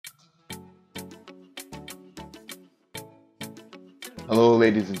Hello,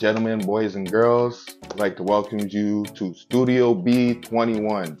 ladies and gentlemen, boys and girls. I'd like to welcome you to Studio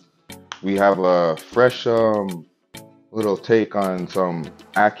B21. We have a fresh little take on some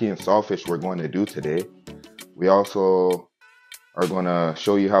ackee and saltfish we're going to do today. We also are going to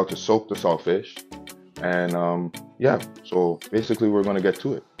show you how to soak the saltfish. And yeah, so basically we're going to get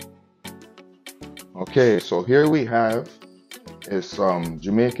to it. Okay, so here we have is some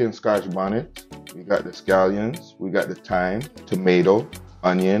Jamaican Scotch bonnet. We got the scallions, we got the thyme, tomato,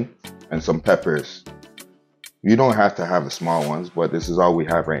 onion, and some peppers. You don't have to have the small ones, but this is all we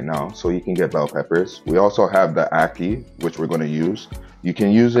have right now, so you can get bell peppers. We also have the ackee, which we're going to use. You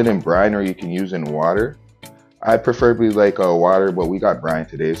can use it in brine or you can use it in water. I preferably like water, but we got brine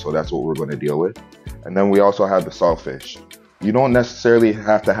today, so that's what we're going to deal with. And then we also have the saltfish. You don't necessarily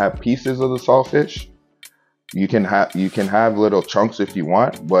have to have pieces of the saltfish. You can have little chunks if you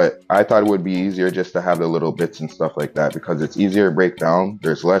want, but I thought it would be easier just to have the little bits and stuff like that because it's easier to break down.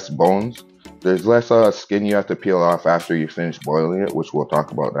 There's less bones. There's less skin you have to peel off after you finish boiling it, which we'll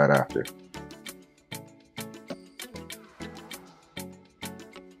talk about that after.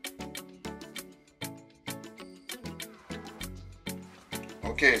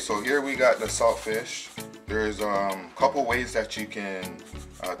 Okay, so here we got the saltfish. There's a couple ways that you can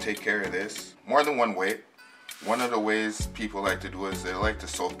take care of this. More than one way. One of the ways people like to do is they like to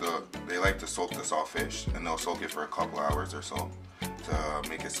soak the saltfish, and they'll soak it for a couple hours or so to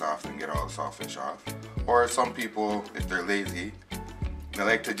make it soft and get all the saltfish off. Or some people, if they're lazy, they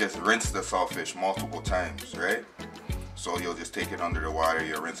like to just rinse the saltfish multiple times, right? So you'll just take it under the water,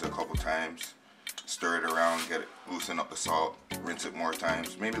 you'll rinse it a couple times, stir it around, loosen up the salt, rinse it more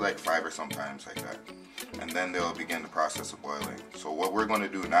times, maybe like 5 or sometimes like that. And then they'll begin the process of boiling. So what we're going to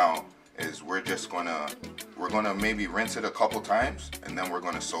do now is we're gonna maybe rinse it a couple times, and then we're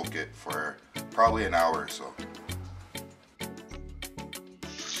gonna soak it for probably an hour or so.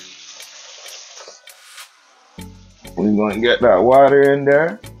 We're gonna get that water in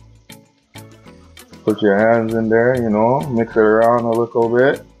there. Put your hands in there, you know, mix it around a little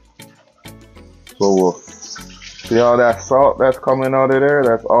bit. So we'll see all that salt that's coming out of there.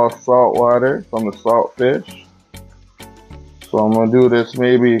 That's all salt water from the saltfish. So I'm gonna do this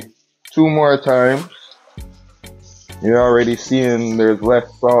maybe 2 more times. You're already seeing there's less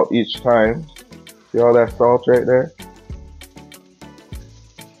salt each time. See all that salt right there?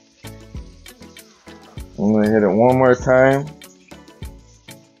 I'm gonna hit it 1 more time.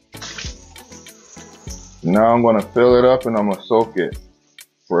 Now I'm gonna fill it up and I'm gonna soak it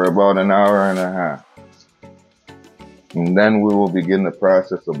for about an hour and a half. And then we will begin the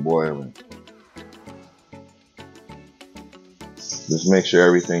process of boiling. Just make sure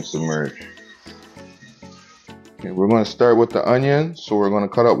everything's submerged. Okay, we're going to start with the onion. So we're going to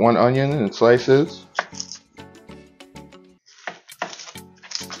cut up 1 onion in slices.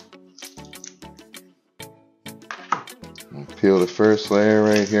 And peel the first layer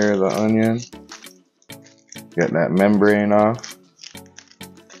right here, the onion. Get that membrane off.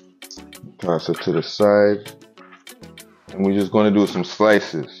 Toss it to the side. And we're just going to do some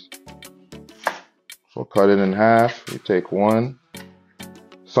slices. So cut it in half. You take 1.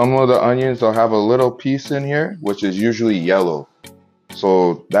 Some of the onions, they'll have a little piece in here, which is usually yellow.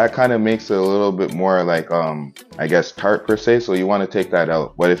 So that kind of makes it a little bit more like, I guess, tart per se. So you want to take that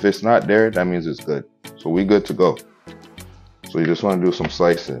out. But if it's not there, that means it's good. So we good to go. So you just want to do some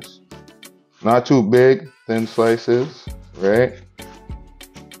slices. Not too big, thin slices, right?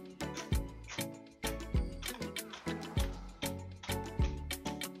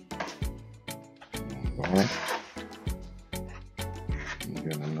 Okay.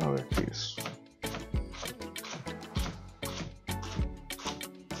 Get another piece.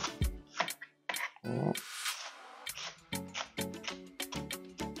 Oh.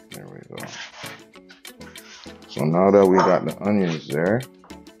 There we go. So now that we got the onions there,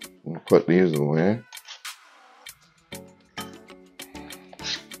 we'll put these away.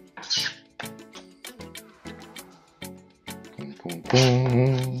 Boom, boom,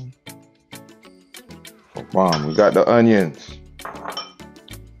 boom. So bomb, we got the onions.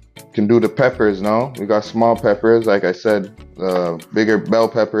 Can do the peppers now. We got small peppers. Like I said, bigger bell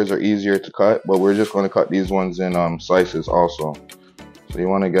peppers are easier to cut, but we're just going to cut these ones in slices also. So you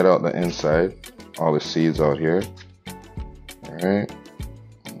want to get out the inside, all the seeds out here. Alright,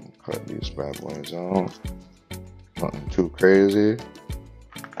 cut these bad boys out. Nothing too crazy.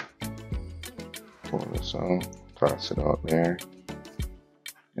 Pull this out, toss it out there.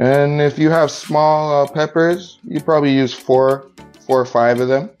 And if you have small peppers, you probably use 4 or 5 of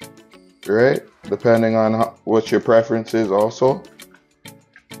them. Right, depending on what your preference is also.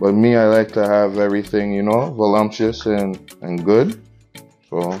 But me, I like to have everything, you know, voluptuous and good.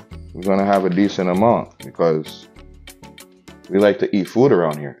 So we're gonna have a decent amount because we like to eat food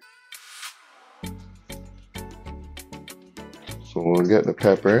around here. So we'll get the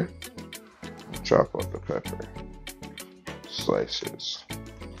pepper, chop up the pepper, slices.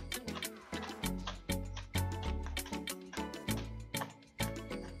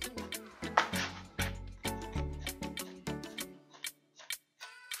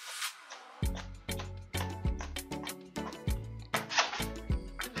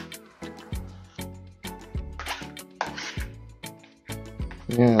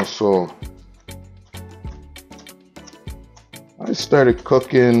 Yeah, so I started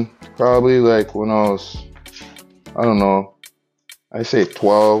cooking probably like when I was, I don't know, I say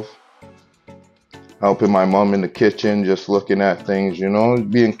 12, helping my mom in the kitchen, just looking at things, you know,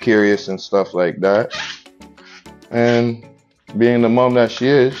 being curious and stuff like that. And being the mom that she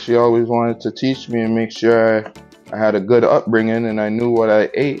is, she always wanted to teach me and make sure I had a good upbringing and I knew what I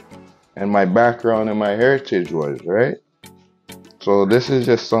ate and my background and my heritage was, right? So this is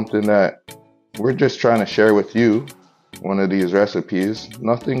just something that we're just trying to share with you, one of these recipes.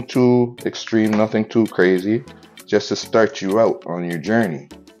 Nothing too extreme, nothing too crazy, just to start you out on your journey.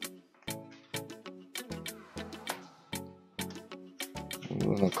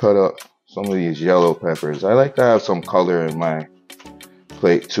 I'm gonna cut up some of these yellow peppers. I like to have some color in my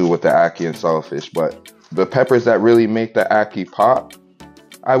plate too with the ackee and saltfish, but the peppers that really make the ackee pop,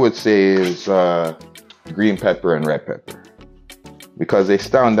 I would say is green pepper and red pepper, because they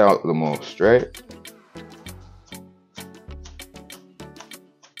stand out the most, right?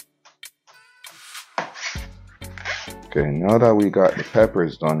 Okay, now that we got the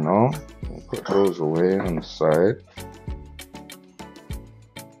peppers done now, we'll put those away on the side.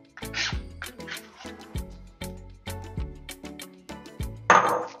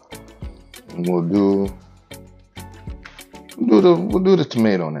 And we'll do the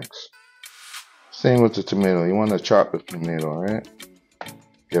tomato next. Same with the tomato. You want to chop the tomato, right?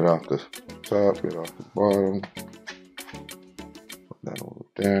 Get off the top, get off the bottom. Put that over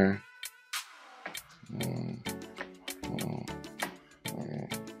there.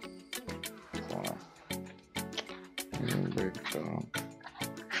 Break it down.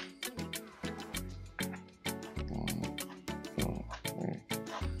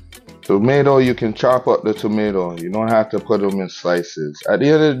 Tomato, you can chop up the tomato. You don't have to put them in slices. At the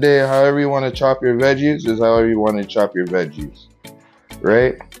end of the day, however you want to chop your veggies is however you want to chop your veggies,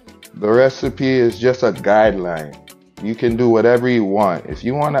 right? The recipe is just a guideline. You can do whatever you want. If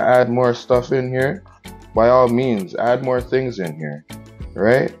you want to add more stuff in here, by all means, add more things in here,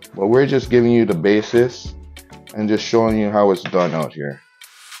 right? But we're just giving you the basis and just showing you how it's done out here.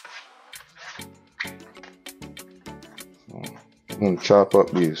 I'm going to chop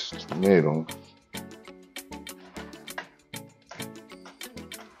up these tomatoes.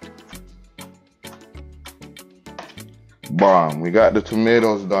 Bomb, we got the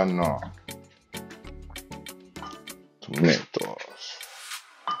tomatoes done now. Tomatoes.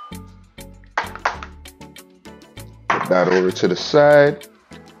 Put that over to the side.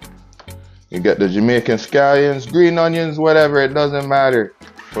 You get the Jamaican scallions, green onions, whatever, it doesn't matter.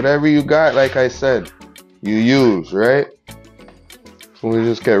 Whatever you got, like I said, you use, right? So we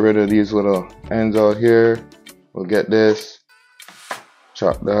just get rid of these little ends out here. We'll get this,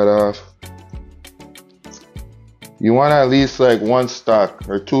 chop that off. You want at least like one stalk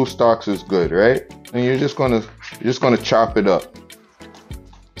or two stalks is good, right? And you're just gonna chop it up.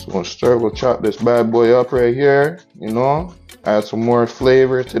 So we'll chop this bad boy up right here, you know, add some more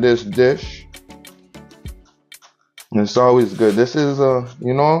flavor to this dish. And it's always good. This is a,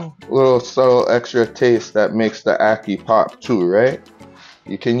 you know, little subtle extra taste that makes the ackee pop too, right?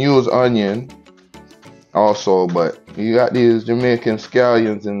 You can use onion also, but you got these Jamaican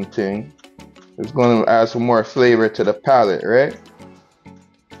scallions and thing. It's going to add some more flavor to the palate, right?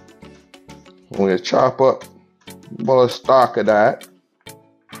 We're going to chop up about a stalk of that.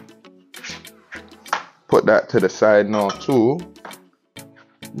 Put that to the side now too.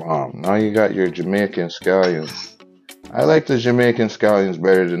 Bomb. Now you got your Jamaican scallions. I like the Jamaican scallions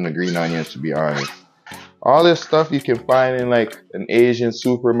better than the green onions, to be honest. All this stuff you can find in like an Asian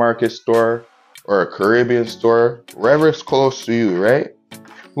supermarket store or a Caribbean store, wherever it's close to you, right?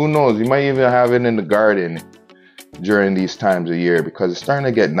 Who knows? You might even have it in the garden during these times of year because it's starting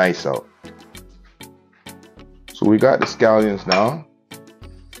to get nice out. So we got the scallions now.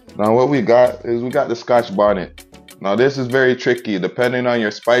 Now what we got is we got the Scotch bonnet. Now this is very tricky. Depending on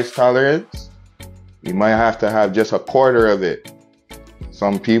your spice tolerance, you might have to have just a quarter of it.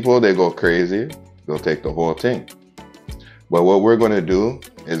 Some people, they go crazy. They'll take the whole thing. But what we're going to do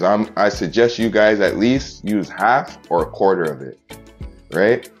is I suggest you guys at least use half or a quarter of it.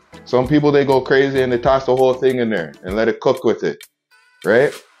 right? Some people, they go crazy and they toss the whole thing in there and let it cook with it,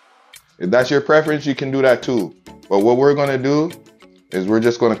 right? If that's your preference, you can do that too. But what we're gonna do is we're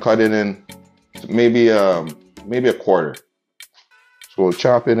just gonna cut it in maybe a quarter. So we'll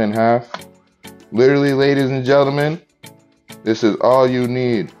chop it in half. Literally, ladies and gentlemen, this is all you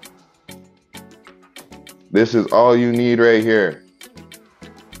need. This is all you need right here.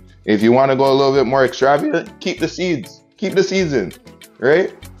 If you want to go a little bit more extravagant, keep the seeds. Keep the seeds in,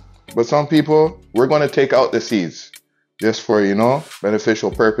 right? But some people, we're going to take out the seeds just for, you know,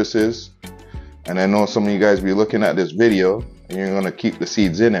 beneficial purposes. And I know some of you guys be looking at this video and you're going to keep the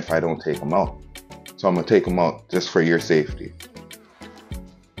seeds in if I don't take them out. So I'm going to take them out just for your safety.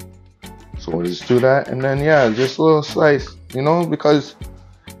 So we'll just do that. And then, yeah, just a little slice, you know, because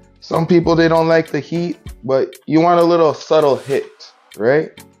some people, they don't like the heat, but you want a little subtle hit,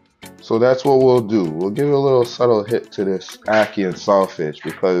 right? So that's what we'll do. We'll give a little subtle hit to this ackee and saltfish,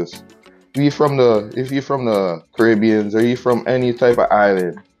 because if you're from the Caribbeans or you're from any type of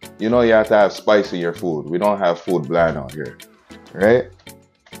island, you know you have to have spice in your food. We don't have food bland out here, right?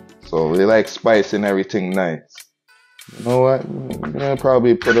 So we like spice and everything nice. You know what? I'm gonna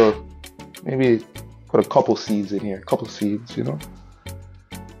probably put a couple seeds in here, a couple seeds, you know.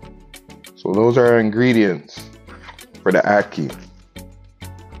 So those are our ingredients for the ackee.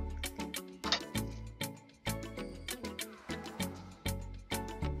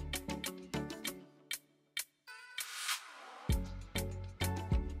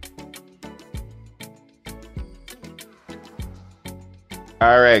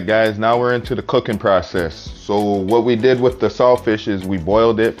 Alright guys, now we're into the cooking process. So what we did with the saltfish is we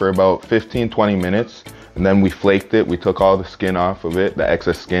boiled it for about 15-20 minutes, and then we flaked it. We took all the skin off of it, the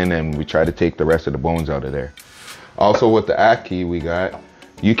excess skin, and we tried to take the rest of the bones out of there. Also with the ackee we got,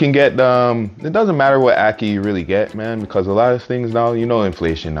 you can get, it doesn't matter what ackee you really get, man, because a lot of things now, you know,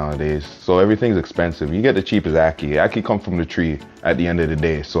 inflation nowadays, so everything's expensive. You get the cheapest ackee. Ackee come from the tree at the end of the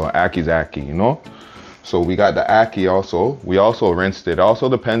day, so ackee's ackee, you know. So we got the ackee also. We also rinsed it. Also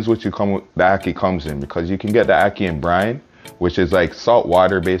depends what the ackee comes in, because you can get the ackee in brine, which is like salt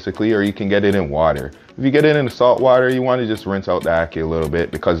water basically, or you can get it in water. If you get it in the salt water, you want to just rinse out the ackee a little bit,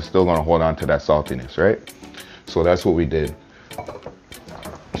 because it's still going to hold on to that saltiness, right? So that's what we did.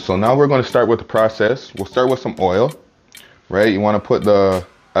 So now we're going to start with the process. We'll start with some oil, right? You want to put the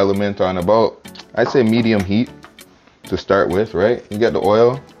element on about, I'd say medium heat to start with, right? You get the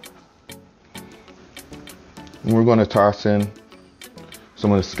oil. And we're going to toss in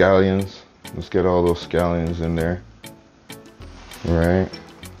some of the scallions. Let's get all those scallions in there. Right.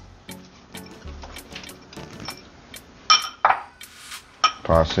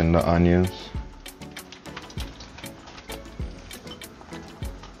 Toss in the onions.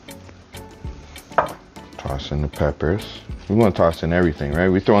 Toss in the peppers. We want to toss in everything, right?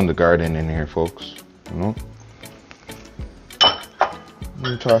 We're throwing the garden in here, folks. You know.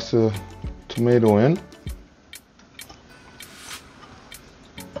 And toss the tomato in.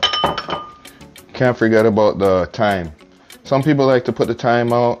 Can't forget about the thyme. Some people like to put the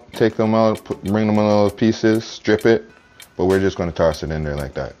thyme out, take them out, bring them in little pieces, strip it, but we're just going to toss it in there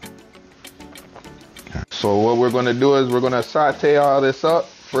like that. So what we're going to do is we're going to saute all this up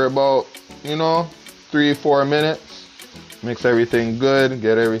for about, you know, 3-4 minutes. Mix everything good,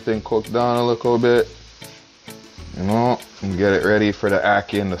 get everything cooked down a little bit, you know, and get it ready for the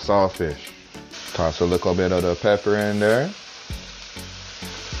ackee and the saltfish. Toss a little bit of the pepper in there.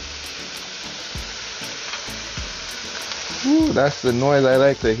 Ooh, that's the noise I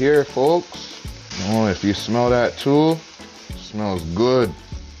like to hear, folks. Oh, if you smell that too, it smells good.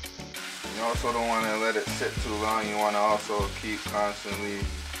 You also don't want to let it sit too long. You want to also keep constantly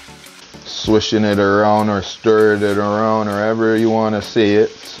swishing it around or stirring it around, or however you want to say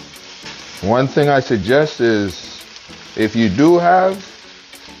it. One thing I suggest is, if you do have,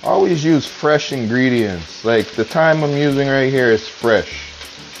 always use fresh ingredients. Like the thyme I'm using right here is fresh.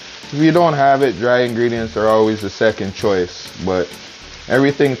 If you don't have it, dry ingredients are always the second choice, but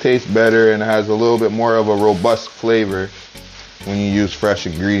everything tastes better and has a little bit more of a robust flavor when you use fresh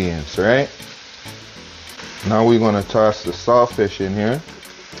ingredients, right? Now we're going to toss the saltfish in here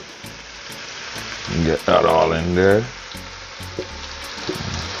and get that all in there.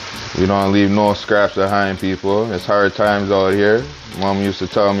 We don't leave no scraps behind, people. It's hard times out here. Mom used to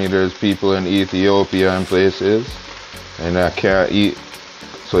tell me there's people in Ethiopia and places and that can't eat.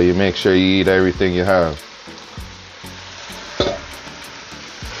 So you make sure you eat everything you have.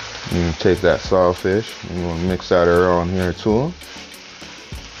 You take that saltfish, and we'll mix that around here too.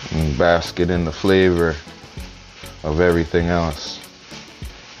 And bask it in the flavor of everything else.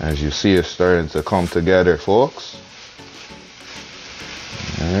 As you see, it's starting to come together, folks.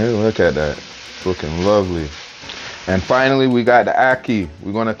 Hey, look at that. It's looking lovely. And finally, we got the ackee.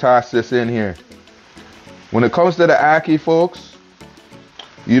 We're gonna toss this in here. When it comes to the ackee, folks,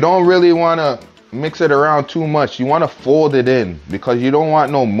 you don't really wanna mix it around too much. You wanna fold it in because you don't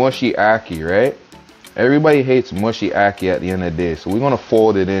want no mushy ackee, right? Everybody hates mushy ackee at the end of the day, so we're gonna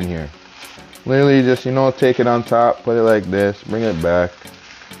fold it in here. Literally just, you know, take it on top, put it like this, bring it back.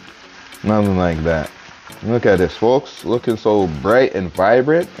 Nothing like that. Look at this, folks. Looking so bright and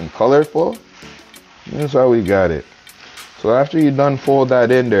vibrant and colorful. That's how we got it. So after you done fold that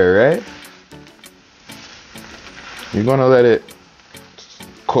in there, right? You're gonna let it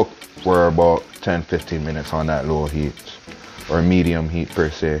cook for about 10-15 minutes on that low heat or medium heat per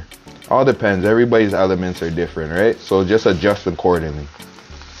se. All depends. Everybody's elements are different, right? So just adjust accordingly.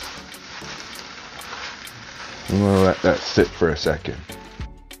 I'm gonna let that sit for a second.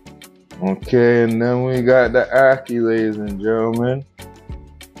 Okay, and then we got the ackee, ladies and gentlemen.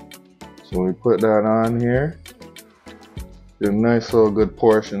 So we put that on here. Get a nice little good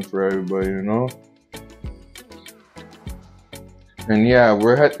portion for everybody, you know. And yeah,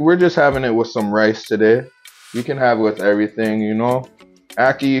 we're just having it with some rice today. You can have it with everything, you know.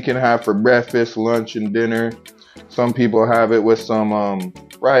 Ackee you can have for breakfast, lunch, and dinner. Some people have it with some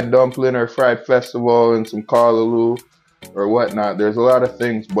fried dumpling or fried festival and some callaloo or whatnot. There's a lot of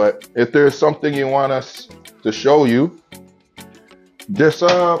things, but if there's something you want us to show you, just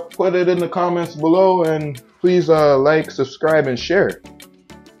put it in the comments below, and please like, subscribe, and share.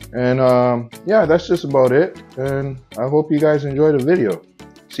 And yeah, that's just about it, and I hope you guys enjoy the video.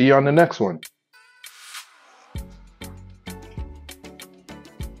 See you on the next one.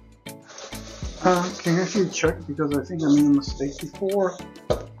 Can you actually check, because I think I made a mistake before.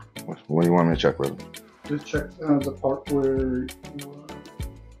 What do you want me to check, brother? Just check the part where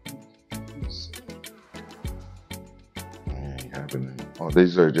oh,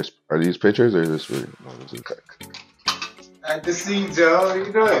 these are these pictures or is this real? No, this is At the scene, Joe. How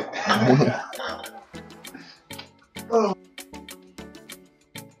you doing? oh.